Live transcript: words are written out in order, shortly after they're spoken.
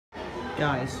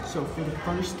Guys, so for the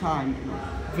first time in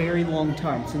a very long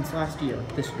time, since last year,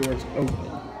 this door is open.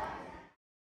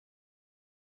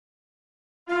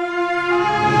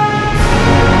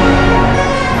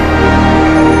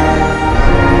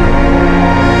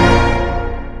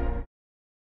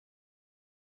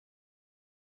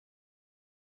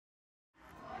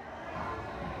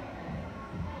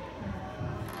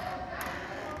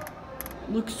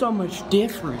 Looks so much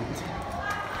different.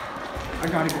 I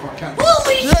gotta go watch out.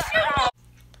 Holy shit!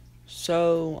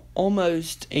 So,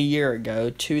 almost a year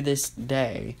ago to this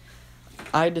day,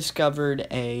 I discovered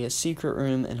a secret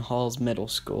room in Halls Middle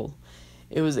School.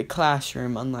 It was a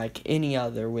classroom unlike any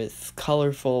other with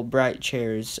colorful, bright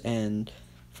chairs and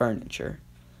furniture.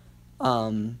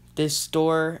 This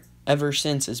door, ever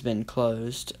since, has been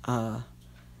closed,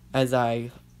 as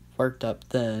I worked up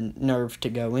the nerve to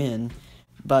go in.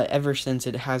 But ever since,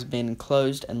 it has been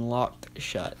closed and locked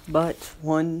shut. But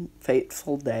one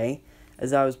fateful day,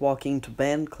 as I was walking to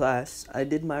band class, I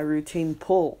did my routine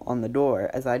pull on the door,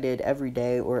 as I did every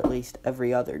day, or at least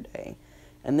every other day.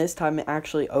 And this time it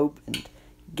actually opened,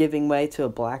 giving way to a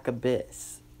black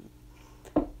abyss.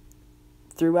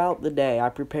 Throughout the day, I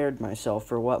prepared myself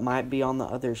for what might be on the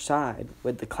other side.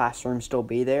 Would the classroom still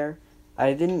be there?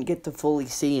 I didn't get to fully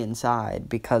see inside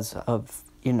because of,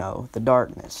 the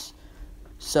darkness.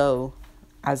 So,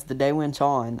 as the day went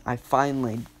on, I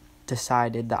finally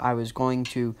decided that I was going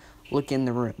to look in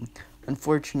the room.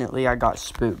 Unfortunately, I got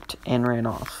spooked and ran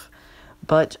off.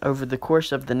 But over the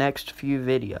course of the next few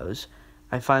videos,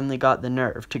 I finally got the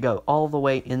nerve to go all the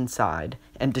way inside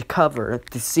and to cover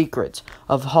the secrets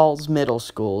of Halls Middle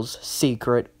School's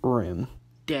secret room.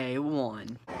 Day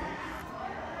 1.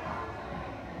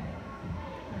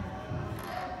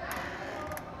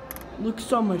 Looks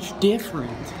so much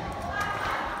different.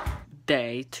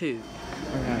 Day 2.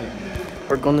 Alright,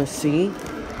 we're gonna see.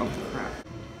 Oh crap.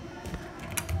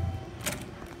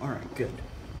 Alright, good.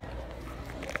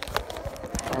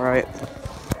 Alright,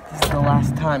 this is the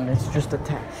last time, it's just a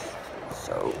test.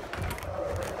 So,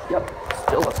 yep,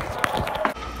 still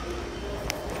up.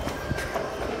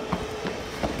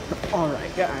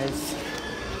 Alright guys,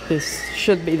 this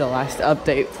should be the last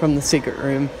update from the secret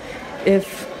room.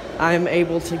 If I'm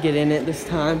able to get in it this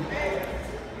time,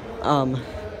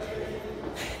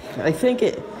 I think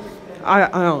I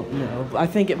don't know. I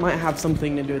think it might have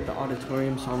something to do with the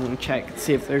auditorium, so I'm gonna check and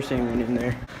see if there's anyone in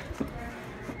there.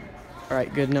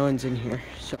 Alright, good, no one's in here.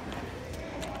 So,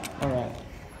 alright.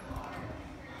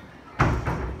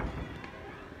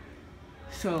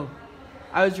 So,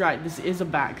 I was right, this is a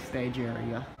backstage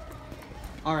area.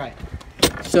 Alright,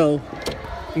 so,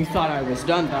 you thought I was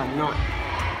done, but I'm not.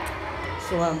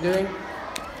 So what I'm doing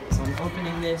is I'm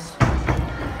opening this,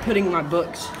 putting my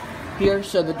books here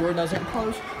so the door doesn't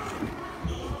close.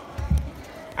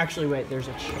 Actually, wait, there's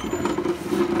a chair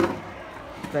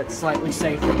that's slightly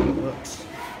safer than books.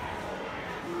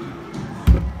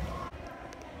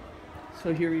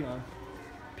 So here we are.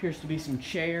 Appears to be some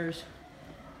chairs.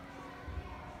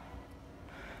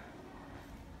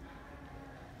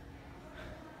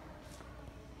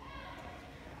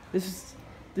 This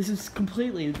is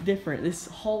completely different. This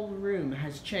whole room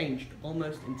has changed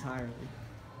almost entirely.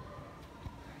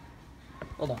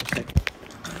 Hold on a second.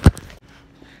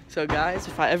 So guys,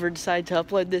 if I ever decide to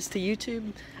upload this to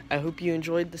YouTube, I hope you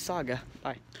enjoyed the saga.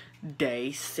 Bye.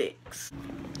 Day 6.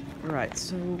 Alright,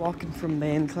 so walking from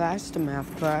band class to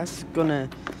math class, gonna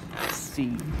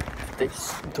see if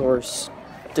this door's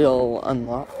still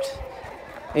unlocked.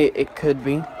 It could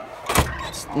be.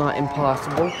 It's not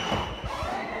impossible.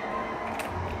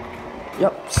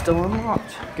 Yep, still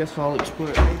unlocked. Guess I'll explore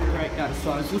it later. Right guys,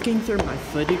 so I was looking through my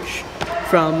footage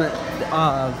from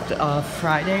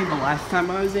Friday, the last time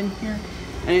I was in here,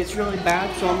 and it's really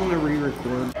bad, so I'm gonna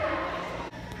re-record.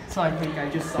 So I think I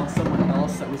just saw someone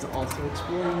else that was also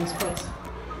exploring this place.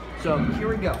 So here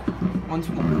we go, once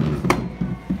more.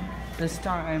 This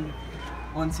time,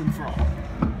 once and for all,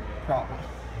 probably.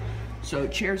 So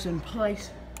chairs in place.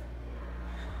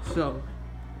 So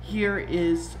here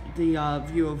is the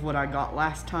view of what I got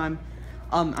last time.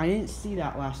 I didn't see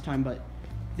that last time, but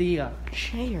the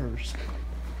chairs,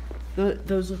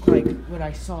 those look like what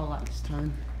I saw last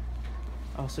time.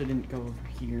 I also didn't go over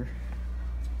here.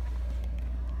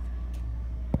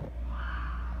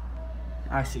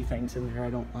 I see things in there I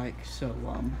don't like, so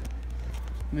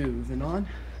moving on.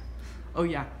 Oh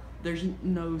yeah, there's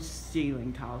no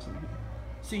ceiling tiles in here.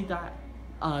 See that?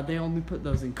 They only put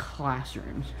those in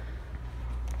classrooms.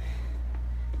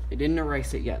 They didn't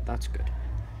erase it yet, that's good.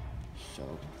 So,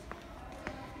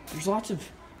 there's lots of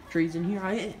trees in here.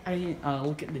 I didn't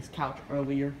look at this couch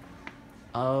earlier.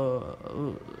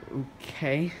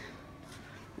 Okay.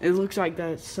 It looks like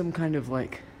that's some kind of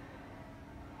like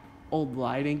old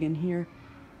lighting in here.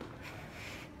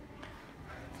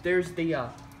 There's the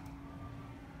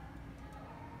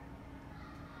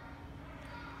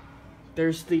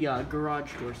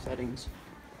garage door settings.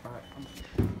 Alright.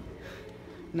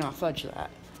 No, fudge that.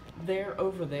 There,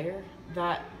 over there,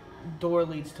 that door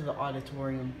leads to the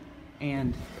auditorium.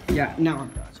 And yeah, now I'm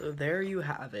done. So there you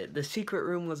have it. The secret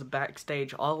room was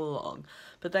backstage all along,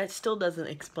 but that still doesn't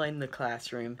explain the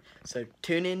classroom. So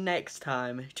tune in next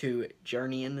time to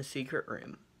Journey in the Secret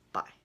Room.